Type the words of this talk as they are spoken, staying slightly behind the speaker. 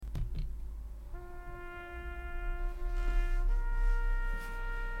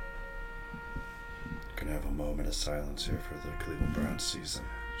have a moment of silence here for the Cleveland Browns season.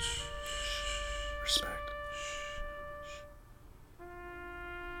 Respect.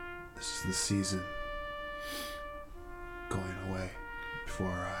 This is the season going away before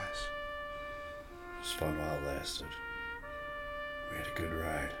our eyes. It was fun while it lasted. We had a good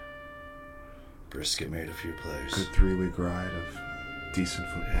ride. Brisket made a few plays. Good 3-week ride of decent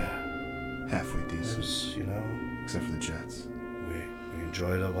football. Yeah. Halfway It decent. was, Except for the Jets. we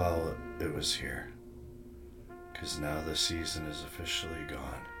enjoyed it while it was here. Because now the season is officially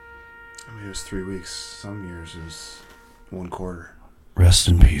gone. I mean, it was 3 weeks. Some years it was 1 quarter. Rest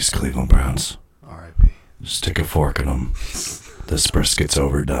in peace, Cleveland Browns. R.I.P. Stick a fork in them. This brisket's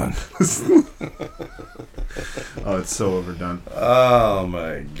overdone. Oh, it's so overdone. Oh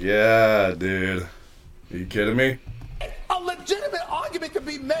my god, dude. Are you kidding me? A legitimate argument can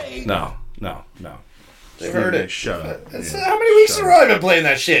be made. No. They heard it. Shut up. How many weeks in a row have I been playing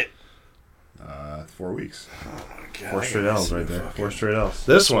that shit? 4 weeks. Oh my god. 4 straight L's right there. 4 straight L's.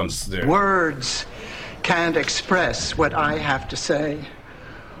 This one's, dude. Words can't express what I have to say.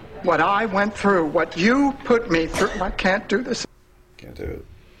 What I went through, what you put me through. I can't do this. Can't do it.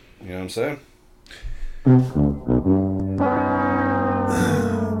 You know what I'm saying?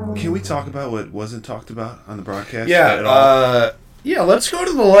 Can we talk about what wasn't talked about on the broadcast? Yeah, at all? yeah, let's go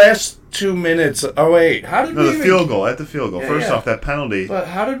to the last 2 minutes. Oh, wait. How did No, we the even... field goal. At the field goal. Yeah, First yeah. off, that penalty. But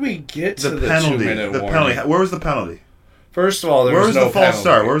how did we get to the penalty. 2-minute The warning? penalty. Where was the penalty? First of all, there Where was was no the false penalty.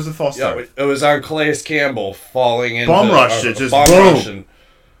 start? Where was the false Yeah, start? it was on Calais Campbell falling into... Bum rushed it, just bum boom. rushing.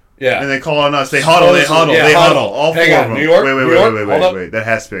 Yeah. And they call on us. They huddle. They huddle. Yeah, They huddle. huddle. All Hang 4 on, of them. New York, New York, hold up. Wait. That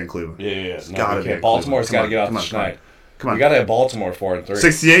has to be in Cleveland. Yeah. It's No, gotta we be can't. in Baltimore's got to Cleveland. get off Come the on, schneid. Come on. We got to have Baltimore 4-3.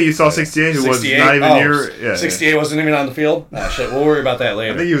 68. You saw 68, who was 68? not even Oh, near. Yeah, 68 wasn't even on the field? Ah, shit. We'll worry about that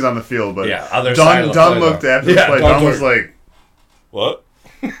later. I think he was on the field, but Yeah, other side of the Dunn play, looked though. after Yeah, the play. Dunn Dunn was looked- like, What?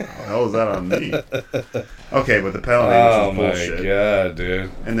 "What the hell is that on me?" Okay, but the penalty Oh, was my bullshit. God, dude.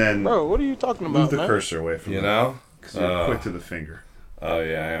 And then Bro, what are you talking move about, the man? cursor away from You me, know? 'cause you're quick to the finger. Oh,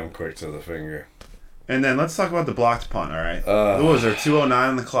 yeah, I am quick to the finger. And then let's talk about the blocked punt. All right, what was there? 2:09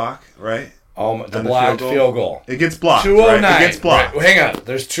 on the clock, right? The And the blocked field field goal. It gets blocked. 2:09. Right? It gets blocked. Right, hang on.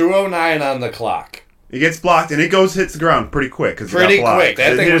 There's 2:09 on the clock. It gets blocked, and it hits the ground pretty quick. Pretty quick.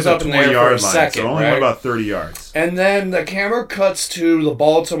 That thing was up in there for a second, so it only right? went about 30 yards. And then the camera cuts to the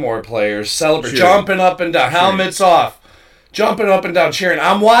Baltimore players celebrating, Cheering. jumping up and down, helmets off, jumping up and down, cheering.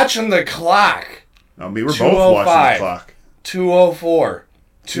 I'm watching the clock. I mean, we're both watching the clock. 2:04,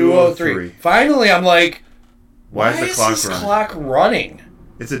 2:03. Finally, I'm like, Why is the clock this running? clock running?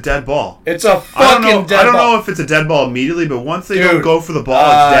 It's a dead ball. It's a I don't fucking dead I don't ball. know if it's a dead ball immediately, but once they Dude, don't go for the ball,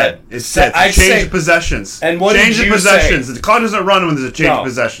 it's dead. It's dead. I'd Change say- possessions. And what change did of you possessions. say? The clock doesn't run when there's a change No. of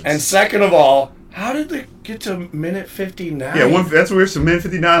possessions. And second of all, how did they get to minute 59? yeah, that's weird. So minute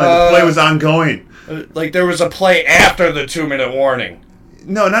 59, the play was ongoing. Like there was a play after the 2-minute warning.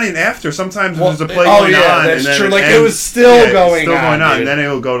 No, not even after. Sometimes Well, there's a play oh, going yeah, on. that's and then true. Like, ends. it was still going still on, going on. dude. And then it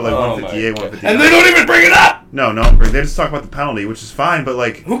will go to like Oh 158, my God. 159. And they don't even bring it up! No. They just talk about the penalty, which is fine, but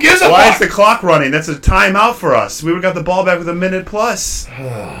like... Who gives a Why fuck? is the clock running? That's a timeout for us. We would have got the ball back with a minute plus.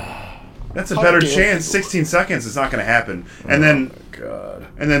 That's a better chance. 16 seconds. It's not going to happen. And then... God.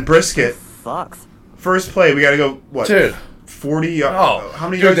 And then Brisket. Sucks. First play, we got to go, what? Dude. 40 yards. Oh. How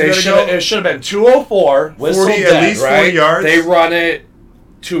many Dude, yards we got to go? it should have been 2:04. Whistle 40, dead, at least 40 right? yards. They run it,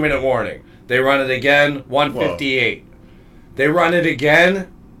 2-minute warning. They run it again, 158. They run it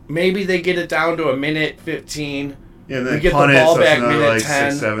again. Maybe they get it down to a minute 15. Yeah, and then we get the punt it, ball so it's back another minute like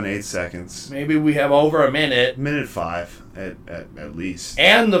 10. 6, 7, 8 seconds. Maybe we have over a minute. Minute 5 at least.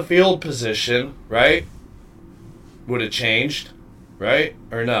 And the field position, right? Would have changed, right?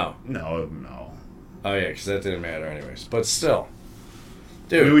 Or no? No. Oh, yeah, because that didn't matter anyways. But still.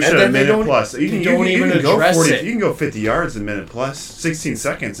 I mean, Dude, we should and have then they minute don't, plus. they don't even go address 40. it. You can go 50 yards in minute plus. 16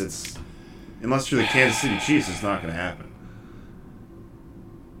 seconds. It's unless you're the Kansas City Chiefs, it's not going to happen.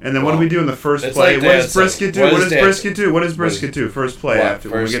 And then what do we do in the first it's play? like What Dad does Brisket said. do? What What does does Dad Brisket do? What does Brisket do? First play What? after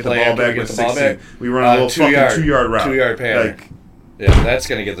when we First get the play ball after we back get with the ball 16. back? We run a little fucking 2-yard route. 2-yard pan. Like, yeah, that's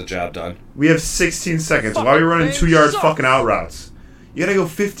going to get the job done. we have 16 seconds. Why are we running 2-yard fucking out routes? You got to go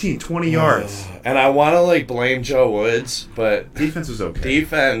 15, 20 yards. And I want to, like, blame Joe Woods, but Defense was okay.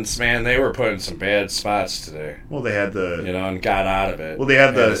 defense, man, they were put in some bad spots today. Well, they had the... You know, and got out of it. Well, they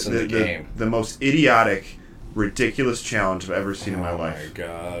had the game. the most idiotic, ridiculous challenge I've ever seen in my life. Oh, my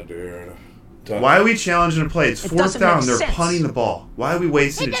God, dude. Why are we challenging a play? It's fourth doesn't down. make They're sense. punting the ball. Why are we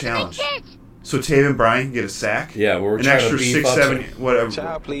wasting a challenge? So Taven Bryan can get a sack? Yeah, we're an trying extra to beef 6, up 7, some- whatever.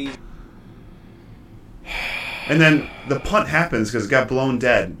 Child, please. And then the punt happens because it got blown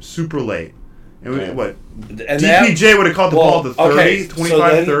dead super late. And what? And DPJ would have caught the ball at the 30,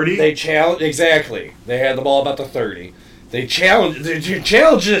 25, 30. They challenged exactly. They had the ball about the 30. They challenged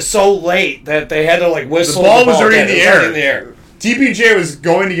it so late that they had to like whistle. The ball was already in the air. DPJ was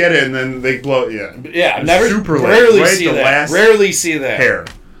going to get it, and then they blow. Yeah. Never. Super late. Rarely Right see the that. last Rarely see that. hair.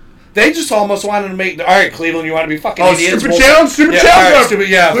 They just almost wanted to make. All right, Cleveland, you want to be fucking idiots? Stupid challenge. All right, stupid,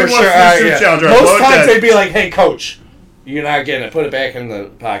 yeah, for sure. All right, challenge. Most times they'd be like, "Hey, coach, you're not getting it. Put it back in the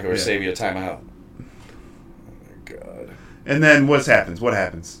pocket or save you a timeout." Oh my god. And then what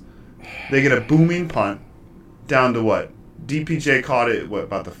happens? They get a booming punt down to what? DPJ caught it,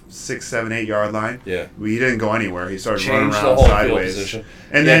 about the 6, 7, 8 yard line? Yeah. He didn't go anywhere. He started Changed running the around whole sideways. field position.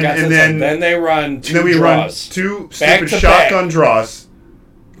 And then they run two then we draws. run 2 Back stupid to shotgun back. draws.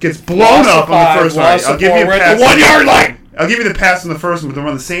 Gets blown Lost up the on five, the first one. lost I'll the give you four, a we're at pass. the 1 yard line. I'll give you the pass on the first one, but they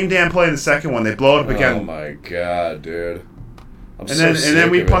run the same damn play in the second one. They blow it up again. Oh my god, dude. And then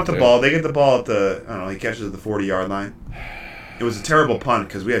we punt the ball. They get the ball at the, I don't know, he catches at the 40-yard line. It was a terrible punt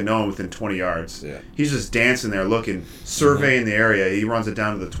because we had no one within 20 yards. Yeah. He's just dancing there, looking, surveying the area. He runs it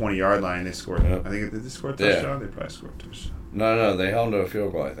down to the 20-yard line. They scored. Yeah. I think did they score a touchdown? They probably scored a touchdown. No, they held him to a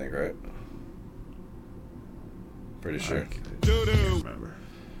field goal, I think, right? Pretty sure. I can't remember.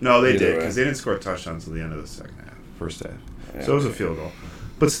 No, they Either did way. because they didn't score a touchdown until the end of the first half. Yeah, So it was a field goal.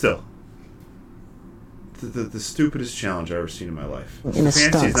 But still, the stupidest challenge I've ever seen in my life.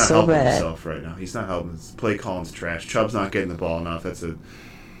 Fancy's not helping himself right now. He's not helping. His play calling's trash. Chubb's not getting the ball enough. That's a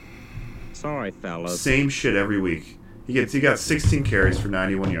Sorry, fellas. same shit every week. He got 16 carries for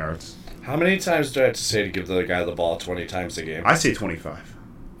 91 yards. How many times do I have to say to give the guy the ball 20 times a game? I say 25.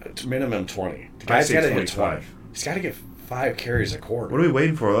 It's minimum 20. The I guy's say got to hit 25. 20. He's got to get 5 carries a quarter. What are we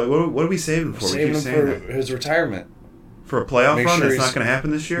waiting for? Like, what are we saving for? Saving we him keep for saying that. his retirement. For a playoff Make run sure that's he's- not going to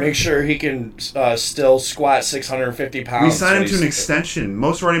happen this year? Make sure he can still squat 650 pounds. We signed him when to an he's- extension.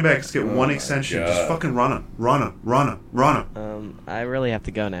 Most running backs get one my extension. God. Just fucking run him. I really have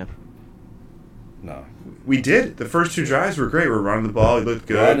to go now. No. We did. The first 2 drives were great. We're running the ball. He looked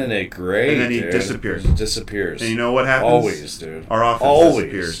good. Running it great, And then he dude. disappears. He disappears. And you know what happens? Always, dude. Our offense Always.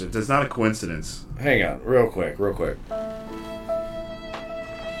 disappears. It's not a coincidence. Hang on, real quick.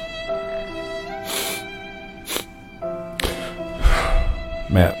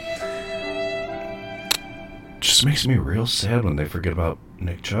 Matt, just makes me real sad when they forget about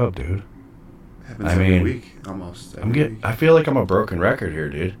Nick Chubb, dude. Happens I every mean, week, almost. Every week. I feel like I'm a broken record here,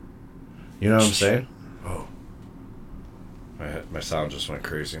 dude. You know what I'm saying? Oh, my sound just went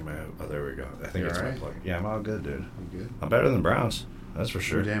crazy. There we go. I think You it's all my right? plug. Yeah, I'm all good, dude. I'm good. I'm better than Browns. That's for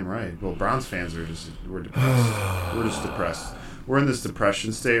sure. You're damn right. Well, Browns fans are we're depressed. We're just depressed. We're in this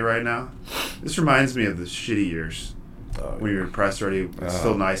depression state right now. This reminds me of the shitty years. When you're depressed already, it's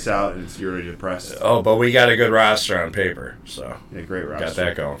still nice out, and you're already depressed. Oh, but we got a good roster on paper, so Yeah, great roster. got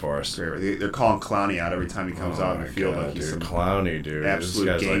that going for us. Great. They're calling Clowney out every time he comes out in the field. God, Like he's dude, some Clowney, dude. absolute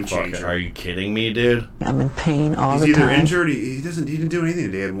This guy's game like fucking. changer. Are you kidding me, dude? I'm in pain all He's the either time. injured. He didn't do anything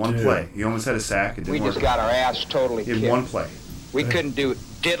today. He had one play. He almost had a sack. It didn't We work. just got our ass totally He had kicked. one play. We couldn't do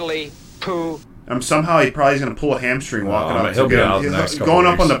diddly poo. Somehow he probably is going to pull a hamstring walking up. he'll be out the next couple going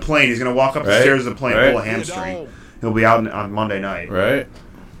up weeks. on the plane. He's going to walk up the Right? stairs of the plane and Right? pull a hamstring. He'll be out on Monday night. Right?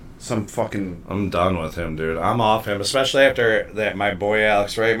 Some fucking. I'm done with him, dude. I'm off him, especially after that. My boy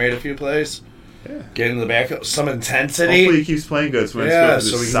Alex Wright made a few plays. Yeah. Getting the back, some intensity. Hopefully he keeps playing good. So when Yeah,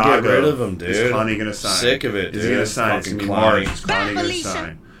 it's so we this can get saga rid of him, Is dude. Clowney going to sign? Sick of it, Is he dude. going to sign? It's going to be Fucking March. Clowney. Is Clowney going to Felicia.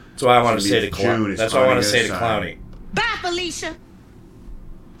 sign? That's what I want to It's say gonna to be June. Clowney. Is That's what I want Clowney to say to gonna sign? Clowney. Bye, Felicia.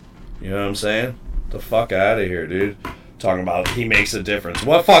 You know what I'm saying? The fuck out of here, dude. Talking about he makes a difference.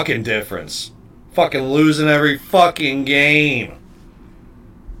 What fucking difference? Fucking losing every fucking game.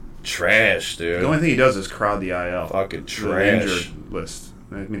 Trash, dude. The only thing he does is crowd the IL. Fucking The trash. injured list.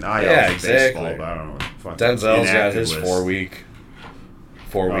 I mean, IL Yeah, is exactly. baseball, but I don't know. Fucking Denzel's got inactive his list. 4 weeks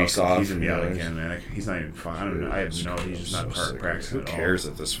so off. He's gonna be you out know. again, man. He's not even fine. I don't know. I have no. He's just not So sick of it. practicing Who at all. cares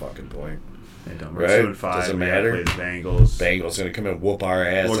at this fucking point? They don't. We're Right? 2-5. Doesn't We gotta matter. play the Bengals. Bengals gonna come and whoop our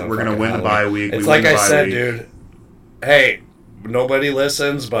ass. We're on gonna fucking win the Halloween. bye week. It's We like win I the bye said, week. dude. Hey, nobody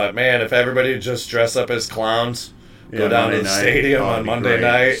listens, but man, if everybody just dress up as clowns, go down Monday to the night. stadium Oh, it'd on be Monday great.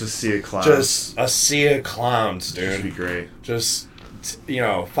 night, Just see a clown. just a sea of clowns, It'd be dude. great. Just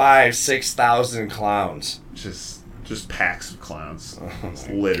 5,000-6,000 clowns. Just packs of clowns my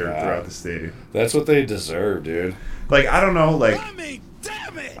littered God. throughout the stadium. That's what they deserve, dude. Like I don't know. Like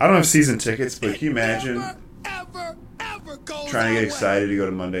Damn it! I don't have season tickets, but can you imagine Ever goes trying to get our way. excited to go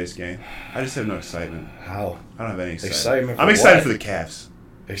to Monday's game? I just have no excitement. How? I don't have any excitement. Excitement for I'm excited what? for the Cavs.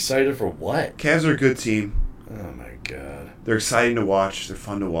 Excited for what? Cavs are a good team. Oh my god. They're exciting to watch. They're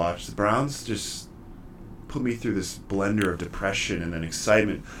fun to watch. The Browns just put me through this blender of depression and then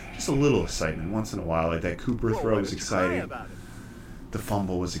excitement. Just a little excitement once in a while. Like that Cooper throw was exciting. The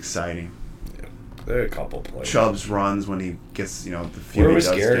fumble was exciting. Yeah. There are a couple plays. Chubb's runs when he gets, the few Where he was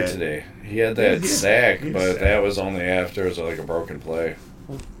does Garrett get. today? He had that sack, he had a but sack. that was only after it was like a broken play.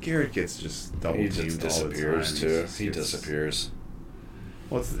 Well, Garrett gets just double He teamed just all the disappears time. too. He He gets- disappears.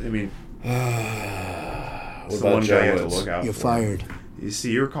 What's I mean? What What's the about one guy you have to Jones? look out You're for? fired. You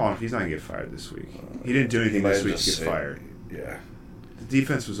see, you're calling. He's not gonna get fired this week. He didn't do anything might this week to just get say- fired. Yeah. The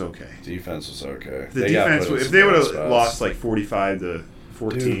defense was okay. Defense was okay. The They got defense, put in if some they would bad have spots. lost like 45 to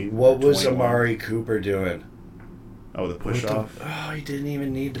 14. Dude, what was 21. Amari Cooper doing? Oh, the push off. Oh, he didn't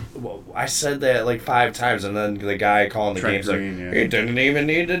even need to. Well, I said that like 5 times, and then the guy calling the Trent game's Green, like, yeah. he didn't even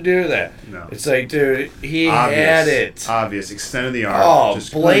need to do that. No. It's like, dude, he Obvious. had it. Obvious. Extended the arm. Oh,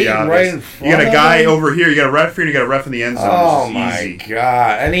 just blatant clearly right obvious. in front You got a of guy him. over here. You got a ref here. And you got a ref in the end zone. Oh It's just my easy.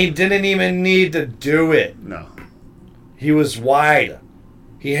 god! And he didn't even need to do it. No. He was wide.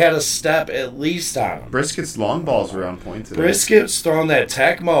 He had a step at least on him. Brisket's long balls were on point today. Brisket's throwing that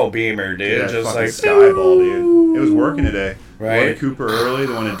Tecmo beamer, dude. That Just fucking like sky ball, dude. It was working today. Right. The one to Cooper early,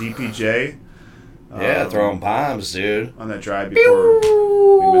 the one to DPJ. Yeah, throwing bombs, dude. On that drive before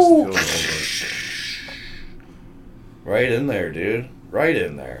we missed the field goal. Right in there, dude. Right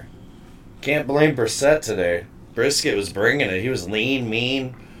in there. Can't blame Brissett today. Brisket was bringing it. He was lean,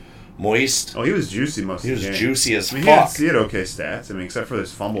 mean, moist. Oh, he was juicy most He of was the game. juicy as I mean, he had, fuck. he had okay stats. I mean, except for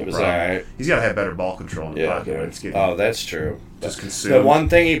this fumble He was problem. alright. He's got to have better ball control in the Yeah, pocket. dude. It's getting Oh, that's true. just The consumed. one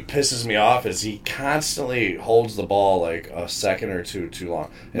thing he pisses me off is he constantly holds the ball like a second or two too long.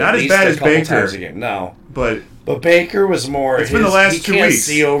 Not At as least bad a as couple Baker. times a game. No, but but Baker was more. it's been the last he 2 can't weeks.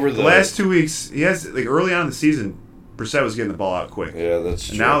 See over the last 2 weeks, he has like early on in the season, Brissett was getting the ball out quick. Yeah, that's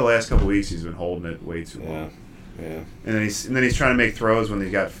true. And now the last couple weeks, he's been holding it way too long. Yeah. And then he's trying to make throws when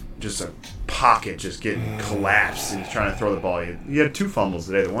he's got just a pocket just getting collapsed, and he's trying to throw the ball. He had 2 fumbles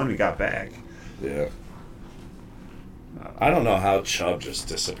today. The one he got back Yeah. I don't know how Chubb just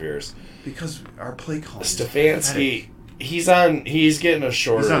disappears. because our play calling. is Stefanski, pathetic. he's getting a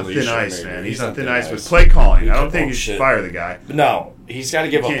shorter He's on leash. thin ice, maybe. man. He's on thin ice with play calling. I don't think you should fire the guy. No, he's got to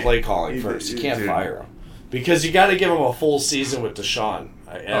give You up can't- play calling you- first. You you- can't dude. fire him because you got to give him a full season with Deshaun.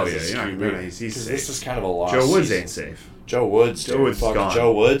 Oh, yeah, you're not gonna- he's 'Cause safe. this is kind of a loss. Joe Woods season. ain't safe. Joe Woods. Joe dude. Woods is Fuck gone.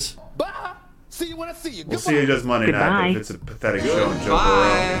 Joe Woods. Bye. See you when I see you. We'll Goodbye. see how he does Monday night, but if it's a pathetic show and Joe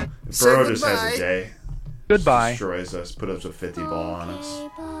Burrow, if Burrow just has a goodbye. day, Goodbye. destroys us, put up a 50 ball on us,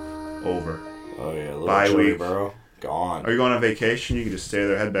 over. Oh yeah, little Bye Joey week. Burrow gone. Are you going on vacation? You can just stay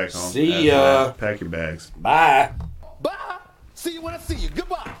there, head back home. See After ya. that, pack your bags. Bye. Bye. See you when I see you.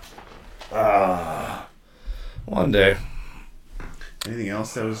 Goodbye. One day. Anything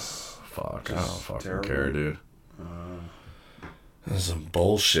else that was Fuck, I don't fucking terrible. care, dude. That's some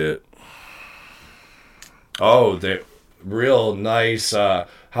bullshit. Oh, the real nice. How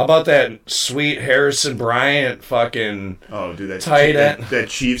about that sweet Harrison Bryant fucking? Oh, dude, that Tight end. that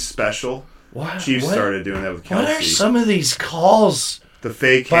Chiefs special. What? Chiefs what? started doing that with What are Kelsey. some of these calls The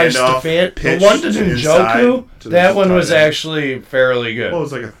fake by handoff, Stefan? The pitch one to inside Njoku, to the that one was tight end. actually fairly good. Well, it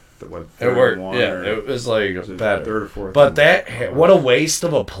was like a what? It third worked. and one Yeah, or- it was like was it better. third or fourth But and that, what a waste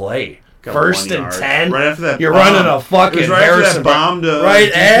of a play. Got First 1 and yard. 10. Right after that, You're bomb. running a fucking It was right Harrison after that bomb to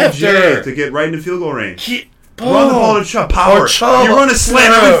right DPJ after to get right into field goal range. Boom. Run the ball to Chubb. Power. Or Chubb. You run a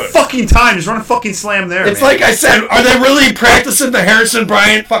slam every Dude. fucking time. Just run a fucking slam there. It's man. like I said, are they really practicing the Harrison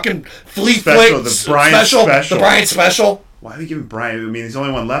Bryant fucking fleet Special, flick the Bryant special. The Bryant special? Why are we giving Bryant? I mean, he's the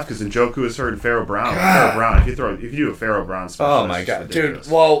only one left because Njoku is hurt and Pharaoh Brown. Pharaoh Brown. If you do a Pharaoh Brown special, Oh that's my just god, ridiculous.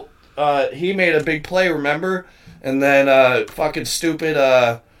 dude. Well, he made a big play, remember? And then fucking stupid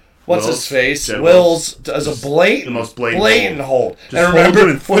what's Wills? his face? Jed Wills does a blatant, the most blatant hold. Just And hold remember it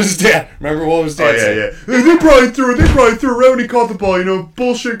and- what his dad? Remember what his Oh dad yeah, said? yeah. They probably threw it right when he caught the ball. You know,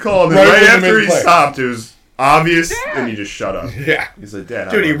 bullshit call. And then Right right, when he after made he the play. stopped, it was obvious, and you just shut up. Yeah. He's like, Dad,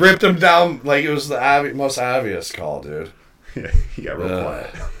 Dude, he ripped him down like it was the most obvious call, dude. Yeah, he got real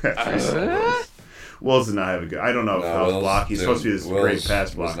quiet. Wills did not have a good. I don't know if that was Wills- block. He's dude, supposed to be this Wills great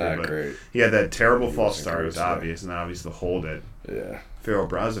pass was blocker, not but great. he had that terrible false wasn't start. It great was today. obvious, and then obviously the hold it. Yeah. Pharaoh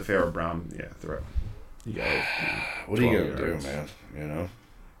Brown is a Pharaoh Brown. Yeah, throw. You got it. What are you 12 gonna yards. do, man? You know?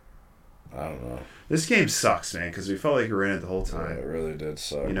 I don't know. This game sucks, man, because we felt like we were in it the whole Yeah, time. it really did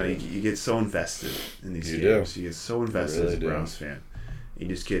suck. You know, dude. you get so invested in these You games. do. You get so invested really as a do. Browns fan. You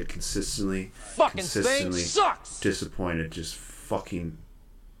just get consistently Fucking thing sucks. disappointed. Just fucking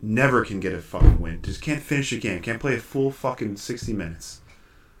never can get a fucking win. Just can't finish a game. Can't play a full fucking 60 minutes.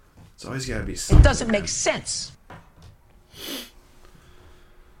 It's always got to be something. It doesn't make sense.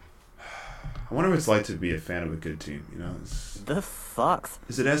 I wonder what it's like to be a fan of a good team. You know, The fuck?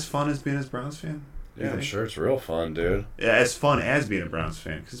 is it as fun as being a Browns fan? Yeah, I'm sure it's real fun, dude. Yeah, as fun as being a Browns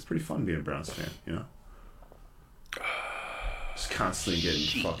fan, because it's pretty fun being a Browns fan, you know? Just constantly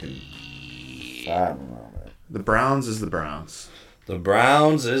getting fucking... I don't know, man. The Browns is the Browns. The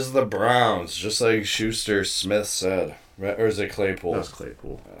Browns is the Browns, just like Schuster Smith said. Or is it Claypool? That was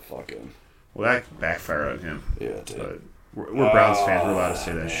Claypool. Fucking... Well, that backfired on him. Yeah, it did. But we're Browns fans. We're allowed to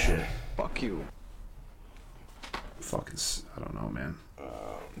say that shit. Fuck you. Fucking... I don't know, man.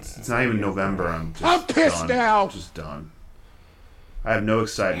 It's not even November. I'm pissed done. now. Just done. I have no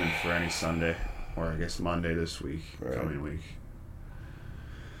excitement for any Sunday, or I guess Monday this week, coming week.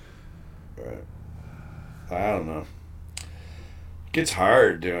 Right. I don't know. Gets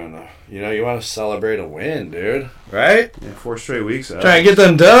hard doing the... You know, you want to celebrate a win, dude. Right? Yeah, 4 straight weeks. Try and get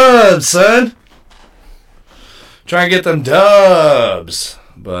them dubs, son. Try and get them dubs.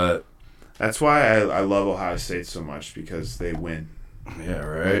 But... That's why I love Ohio State so much, because they win. Yeah,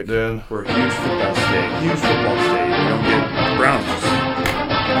 right, dude. We're a huge football state. Huge football state. We don't get Browns.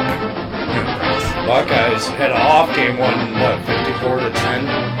 Buckeyes had an off game, won, 54-10?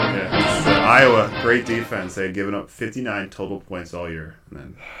 Yeah. Iowa, great defense. They had given up 59 total points all year. And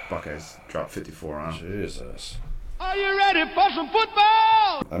then Buckeyes dropped 54 on them. Jesus. Are you ready for some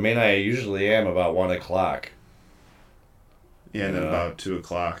football? I mean, I usually am about 1 o'clock. Yeah, and then about 2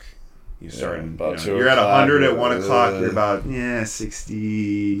 o'clock. You start, about 2 you're at o'clock, 100 at 1 o'clock. You're about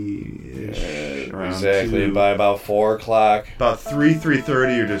 60-ish. Exactly. By about 4 o'clock. About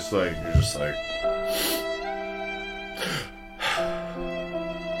 3:30. You're just like.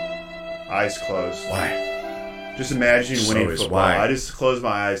 Eyes closed. Why? Just imagine winning always football. why. I just close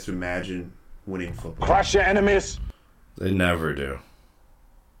my eyes to imagine winning football. Crush your enemies. They never do.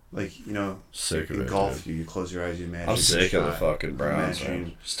 Like, Sick of in it, golf, dude. you close your eyes, you imagine. I'm a good sick of the shot. fucking Browns, Imagine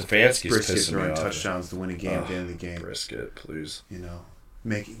man. Stefanski's Brisket pissing me throwing off. touchdowns to win a game at the end of the game. Brisket, please. Getting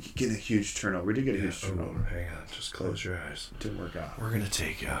a huge turnover. We did get a huge turnover. Hang on, just close your eyes. Didn't work out. We're gonna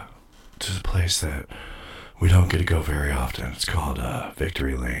take you to the place that we don't get to go very often. It's called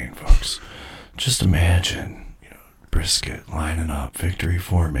Victory Lane, folks. Just imagine, Brisket lining up, victory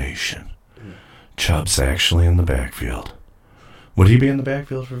formation. Chubb's actually in the backfield. Would he be in the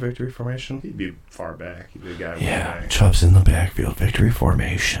backfield for victory formation? He'd be far back. He'd be a guy Yeah, Chubb's in the backfield, victory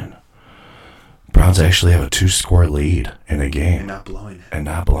formation. Browns actually have a 2-score lead in a game. And not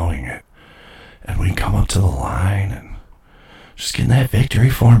blowing it. And we can come up to the line and just get in that victory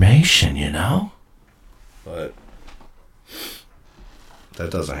formation, But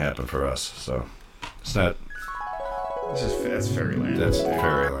that doesn't happen for us, so it's not... That's fairyland. That's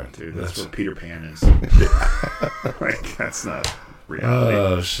fairyland. Dude, that's where Peter Pan is. Like, that's not reality.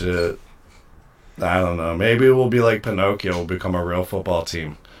 Oh, shit. I don't know. Maybe we'll be like Pinocchio. We'll become a real football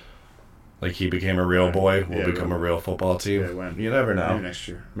team. Like he became a real boy. We'll become a real football team. Yeah, when? You never know. Maybe next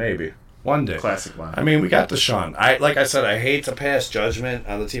year. Maybe. One day. Classic line. I mean, we got Deshaun. Like I said, I hate to pass judgment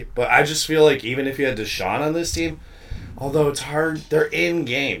on the team, but I just feel like even if you had Deshaun on this team, although it's hard, they're in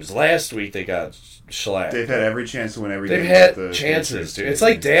games. Last week they got shellacked. They've had every chance to win every game. They've had chances, dude. It's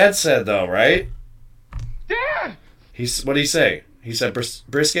like Dad said, though, right? Dad! What'd he say? He said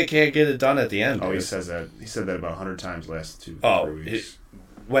Brisket can't get it done at the end. Oh, dude. he says that. He said that about 100 times last 3 weeks.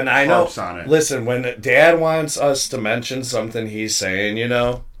 When I know, on it. Listen, when Dad wants us to mention something he's saying,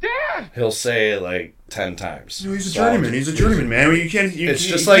 Dad! he'll say it like 10 times. No, he's a journeyman. He's a journeyman, man. You can't. It's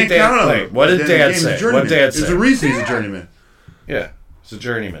just you like can't count Dad. on Wait, him. what did At the end Dad of the game, he's a say? What journeyman. did Dad say? There's a reason he's a journeyman. Yeah, he's a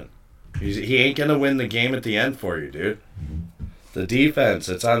journeyman. He ain't gonna win the game at the end for you, dude. The defense.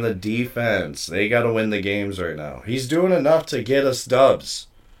 It's on the defense. They gotta win the games right now. He's doing enough to get us dubs.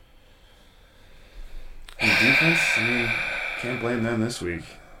 The defense, I mean, can't blame them this week.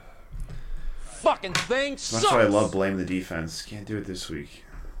 Fucking thing sucks. That's why I love blaming the defense. Can't do it this week.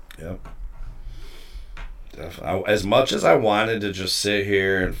 Yep. As much as I wanted to just sit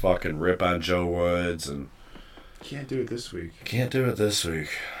here and fucking rip on Joe Woods, and can't do it this week. Can't do it this week.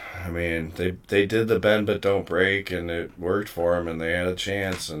 I mean, they did the bend but don't break, and it worked for them, and they had a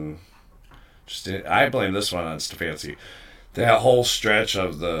chance, and I blame this one on Stefanski. That whole stretch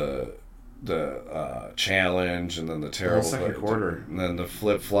of the challenge, and then the terrible second quarter, and then the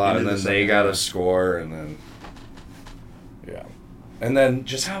flip flop, and then they got a score, and then and then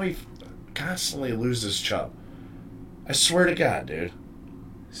just how he constantly loses Chubb. I swear to God, dude.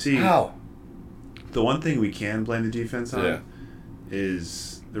 See how? The one thing we can blame the defense on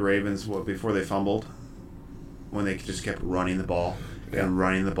is the Ravens. Before they fumbled, when they just kept running the ball. And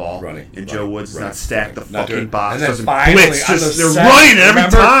running the ball. And Joe Woods does not stack the fucking box. And then doesn't finally, blitz. They're running it every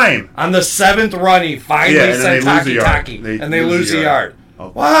time. On the 7th run, he finally said taki-taki. And they lose a yard.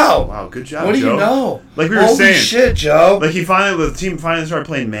 Oh, Wow. Wow, good job, What do Joe. you know? Like we were Holy saying. shit, Joe. Like the team finally started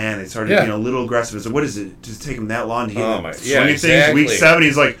playing man. They started being a little aggressive. So what is it? Does it take him that long to get swinging things? Week 7,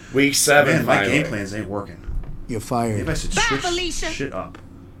 he's like, Week 7, man, my finally. game plans ain't working. You're fired. Maybe I should switch shit up.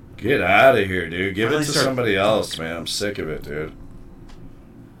 Get out of here, dude. Give Finally it to start- somebody else, man. I'm sick of it, dude.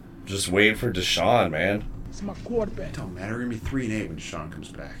 Just waiting for Deshaun, man. It's my quarterback. It don't matter. We're going to be 3-8 when Deshaun comes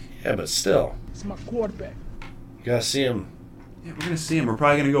back. Yeah, but still. It's my quarterback. You gotta see him. Yeah, we're going to see him. We're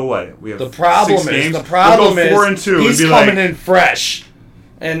probably going to go what? We have The problem 6 is, games? the problem we'll go 4-2 is, and he's be coming like, in fresh.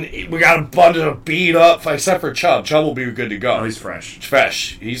 And we got a bunch of beat up, except for Chubb. Chubb will be good to go. oh, he's fresh.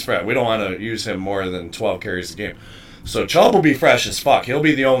 Fresh. He's fresh. We don't want to use him more than 12 carries a game. So Chubb will be fresh as fuck. He'll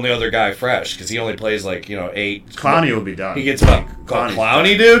be the only other guy fresh because he only plays 8. Clowney will be done. He gets about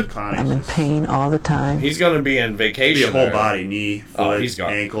Clowney, dude. Clowney's just Pain all the time. He's gonna be in be vacation. a whole there. body, knee, foot, Oh, he's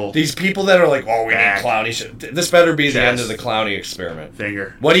gone. ankle, These people that are like, oh, we back, need Clowney. This better be the end of chest, the Clowney experiment.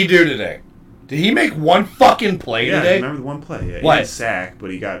 finger. What'd he do today? Did he make one fucking play Yeah, today? remember the one play? Yeah, What? He didn't sack, but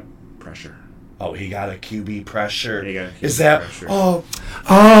he got pressure. Oh, he got a QB pressure. He got a QB Is that? pressure. Oh,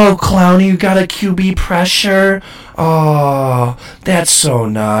 Clowney, you got a QB pressure. Oh, that's so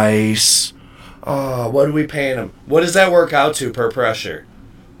nice. Oh, what are we paying him? What does that work out to per pressure?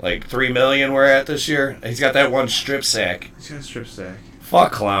 Like $3 million we're at this year. He's got that one strip sack. He's got a strip sack.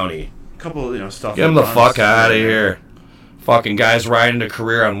 Fuck Clowney. A couple, stuff. Get him the fuck out of here. Fucking guys riding a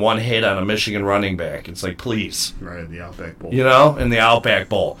career on one hit on a Michigan running back. It's like, please. Right in the Outback Bowl. You know? In the Outback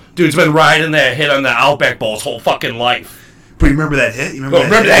Bowl. Dude's been riding that hit on the Outback Bowl his whole fucking life. But you remember that hit? You Remember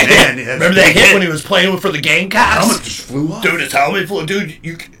that hit? Man, Remember that hit when he was playing for the Gamecocks? Helmet just flew off. Dude, his helmet flew. Dude,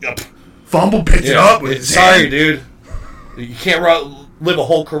 you... Fumble, picked it up with his sorry, hand. dude. You can't live a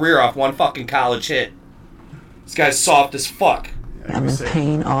whole career off one fucking college hit. This guy's soft as fuck. I'm in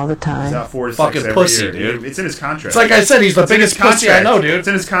pain all the He's time. out 4 to 6 Fucking every pussy, year. dude. It's in his contract. It's like I said, he's the It's in his biggest pussy I contract. know, dude. It's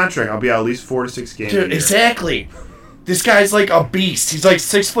in his contract. I'll be out at least 4 to 6 games a Dude, year. exactly. This guy's like a beast. He's like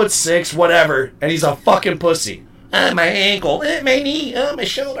 6'6", whatever, and he's a fucking pussy. My ankle, my knee, my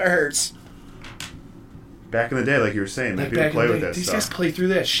shoulder hurts. Back in the day, like you were saying, Like people back play in the with day, that these stuff. guys play through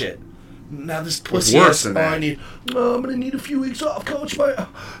that shit. Now this pussy worse ass, than that. I'm gonna need a few weeks off, coach. I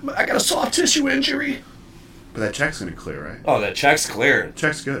got a soft tissue injury. But that check's going to clear, right? Oh, that check's cleared.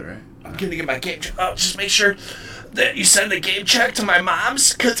 Check's good, right? I'm gonna get my game check. Oh, just make sure that you send the game check to my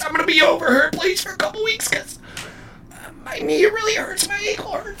mom's, because I'm gonna be over her place for a couple weeks, because my knee really hurts, my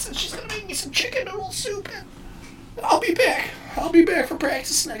ankle hurts, and she's gonna make me some chicken noodle soup, and I'll be back. I'll be back for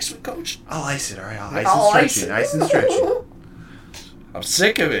practice next week, coach. I'll ice it, all right? I'll ice it. Ice and stretching. I'm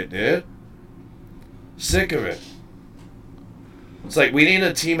sick of it, dude. Sick of it. It's like we need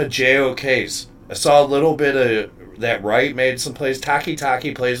a team of JOKs. I saw a little bit of that Wright made some plays. Taki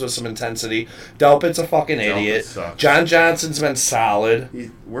plays with some intensity. Delpit's a fucking idiot. sucks. John Johnson's been solid.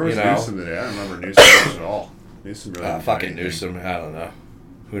 Where was You know. Newsom today? I don't remember Newsom much at all. Newsom really didn't do Fucking anything. Newsom. I don't know.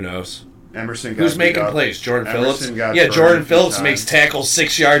 Who knows? Emerson got Who's beat making up. plays? Jordan Emerson Phillips? got Yeah, burned Jordan a few Phillips times. makes tackles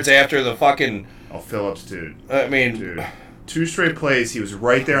 6 yards after the fucking... Oh, Phillips, dude. I mean... Dude. 2 straight plays, he was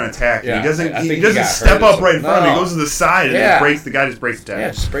right there on attack. Yeah, he doesn't. I He think he doesn't got step hurt or up right in front of him. He something. goes to the side and Yeah. just the guy just breaks the tackle.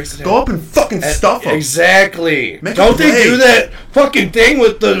 Yeah, just breaks the tackle. Go up and fucking stuff him. Exactly. Make a Don't they play. do that fucking thing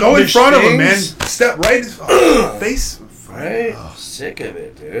with the Go in front of him, man. stings? Step right in his face. Right? Sick of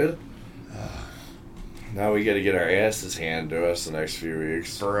it, dude. Now we got to get our asses handed to us the next few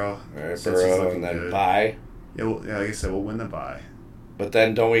weeks. Burrow. All right, Since he's Burrow, looking and then good. bye. Yeah, like I said, we'll win the bye. But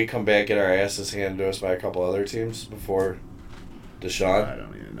then don't we come back, get our asses handed to us by a couple other teams before Deshaun? I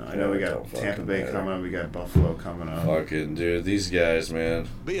don't even know. I know we Don't got Tampa fucking Bay matter. coming up. We got Buffalo coming up. Fucking dude, these guys, man.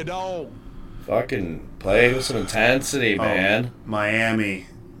 Be a dog. Fucking play with some intensity, Oh, man. Miami,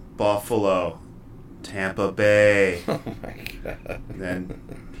 Buffalo, Tampa Bay, Oh my god. then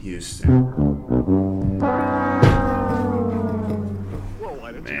Houston.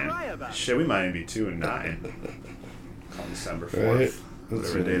 Man, shit, we might even be 2-9 on December 4th. Right? That's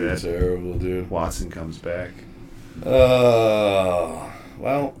Whatever day really that terrible, dude. Watson comes back. Well,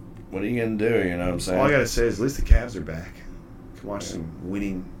 what are you gonna do? You know what I'm saying? All I gotta say is at least the Cavs are back. Can watch some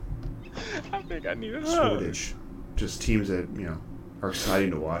winning I think I need a footage. Just teams that, are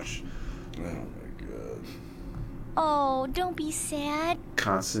exciting to watch. Oh my god. Oh, don't be sad.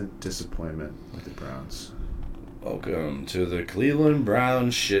 Constant disappointment with the Browns. Welcome to the Cleveland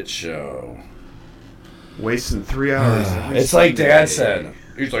Browns shit show. Wasting 3 hours. every It's like Sunday. Dad said.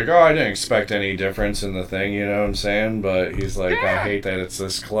 He's like, oh, I didn't expect any difference in the thing, you know what I'm saying? But he's like, I hate that it's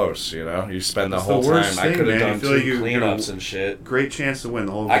this close, you know? You spend the It's the whole worst time. I thing, could have man. done You feel 2 like you're gonna- cleanups and shit. Great chance to win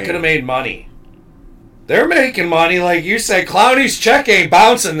the whole game. I could have made money. They're making money, like you said. Clowney's check ain't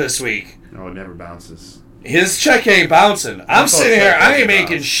bouncing this week. No, it never bounces. his check ain't bouncing. I'm sitting here, I ain't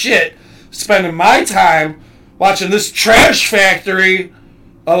making shit, spending my time watching this trash factory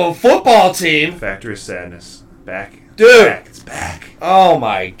of a football team. Factory of sadness. Back. Dude. Back. It's back. Oh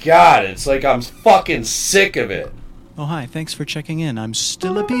my God, it's like I'm fucking sick of it. Oh, hi, thanks for checking in. I'm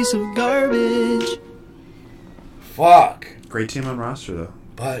still a piece of garbage. Fuck. Great team on roster, though.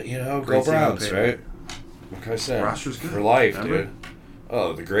 But, you know, Great go team on Browns, paper. right? Like I said, Roster's good. for life, Remember? dude.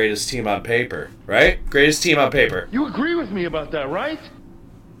 Oh, the greatest team on paper, right? Greatest team on paper. You agree with me about that, right?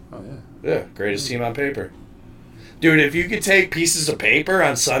 Oh, yeah. Yeah, greatest team on paper. Dude, if you could take pieces of paper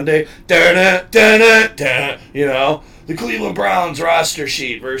on Sunday, you know, the Cleveland Browns roster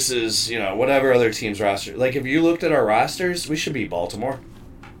sheet versus, you know, whatever other team's roster. Like, if you looked at our rosters, we should beat Baltimore.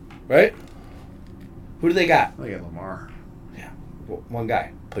 Right? Who do they got? They got Lamar. Yeah, one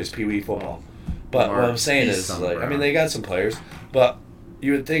guy plays Pee Wee football. But Lamar, what I'm saying is, like, I mean, they got some players, but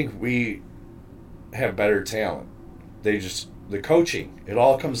you would think we have better talent. They just, the coaching, it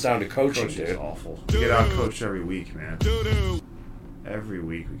all comes down to coaching, dude. Coaching's awful. We get out coached every week, man. Every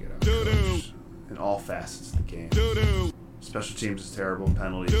week we get out coached. In all facets of the game. Special teams is terrible.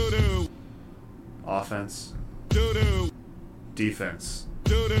 Penalties. Offense. Defense.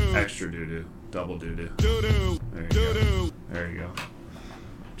 Extra doo-doo. Double doo-doo. There you go. There you go.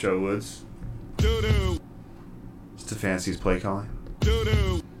 Joe Woods. Stefanski's play calling.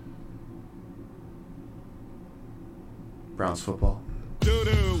 Browns football.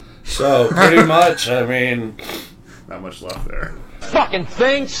 So, pretty much, I mean... Not much left there. Fucking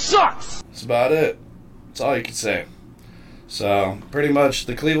thing sucks! That's about it. That's all you can say. So, pretty much,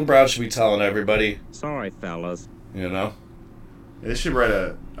 the Cleveland Browns should be telling everybody. Sorry, fellas. You know? They should write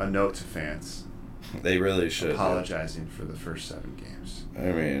a note to fans. They really should. Apologizing for the first 7 games.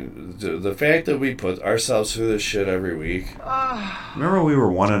 I mean, the fact that we put ourselves through this shit every week. Remember we were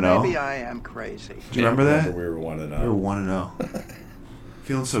 1-0? Maybe I am crazy. Do you remember that? We were 1-0. We were 1-0.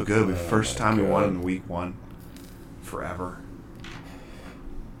 Feeling so good. The first time we won in week 1. Forever.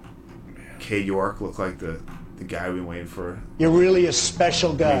 K. York looked like the guy we've been waiting for. You're really a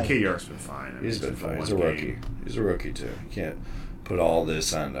special I guy. mean, K. York's been fine. He's been fine. He's a rookie. He's a rookie, too. You can't put all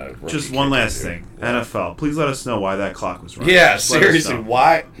this on a rookie. Just one kicker, last dude. thing. NFL, please let us know why that clock was running. Yeah, Just let us seriously, know.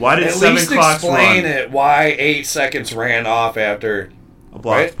 why did at 7 least clocks explain run? it, why 8 seconds ran off after A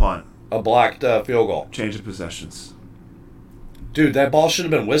blocked punt. a blocked field goal. Change of possessions. Dude, that ball should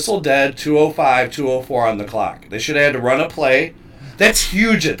have been whistle dead, 2:05, 2:04 on the clock. They should have had to run a play. That's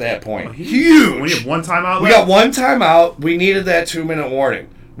huge at that point. Huge. When you have one timeout We got one timeout. We needed that 2-minute warning.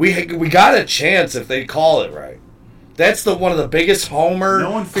 We got a chance if they call it right. That's one of the biggest homer.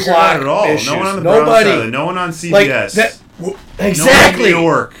 No one figured it out at all. Issues. No one on the Browns side. No one on CBS. Exactly. No one in New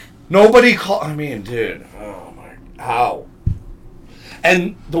York. Nobody called. I mean, dude. Oh my. How?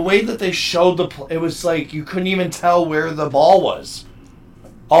 And the way that they showed it was like you couldn't even tell where the ball was.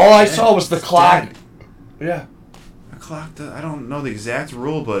 All I saw was the clock. Dead. Yeah. The clock. I don't know the exact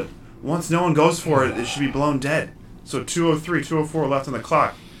rule, but once no one goes for it, it should be blown dead. So 2:03, 2:04 left on the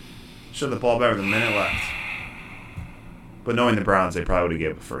clock. Shut the ball back with a minute left. But knowing the Browns, they probably would have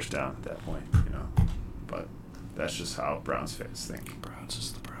gave a first down at that point, you know. But that's just how Browns fans think. Browns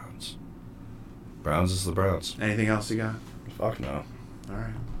is the Browns. Browns is the Browns. Anything else you got? Fuck no. All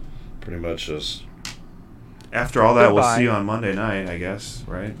right. Pretty much just. After all that, Goodbye. we'll see you on Monday night, I guess,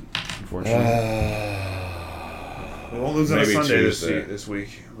 right? Unfortunately. We won't lose on a maybe Sunday Tuesday. this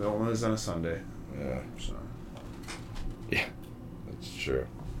week. We won't lose on a Sunday. Yeah. So. Yeah. That's true.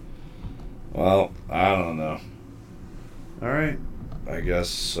 Well, I don't know. All right. I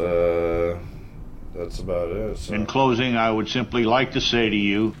guess that's about it. So. In closing, I would simply like to say to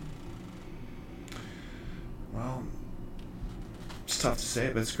you, Well, it's tough to say,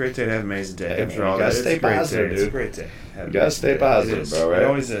 but it's a great day to have an amazing day. Hey, After man, all you gotta that, stay it's a great positive, day. It's a dude. great day. Have You gotta stay positive, bro, right? It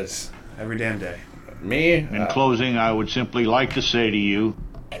always is. Every damn day. Me? in closing, I would simply like to say to you,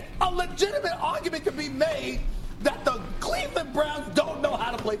 A legitimate argument can be made that the Cleveland Browns don't know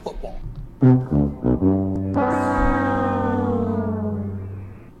how to play football.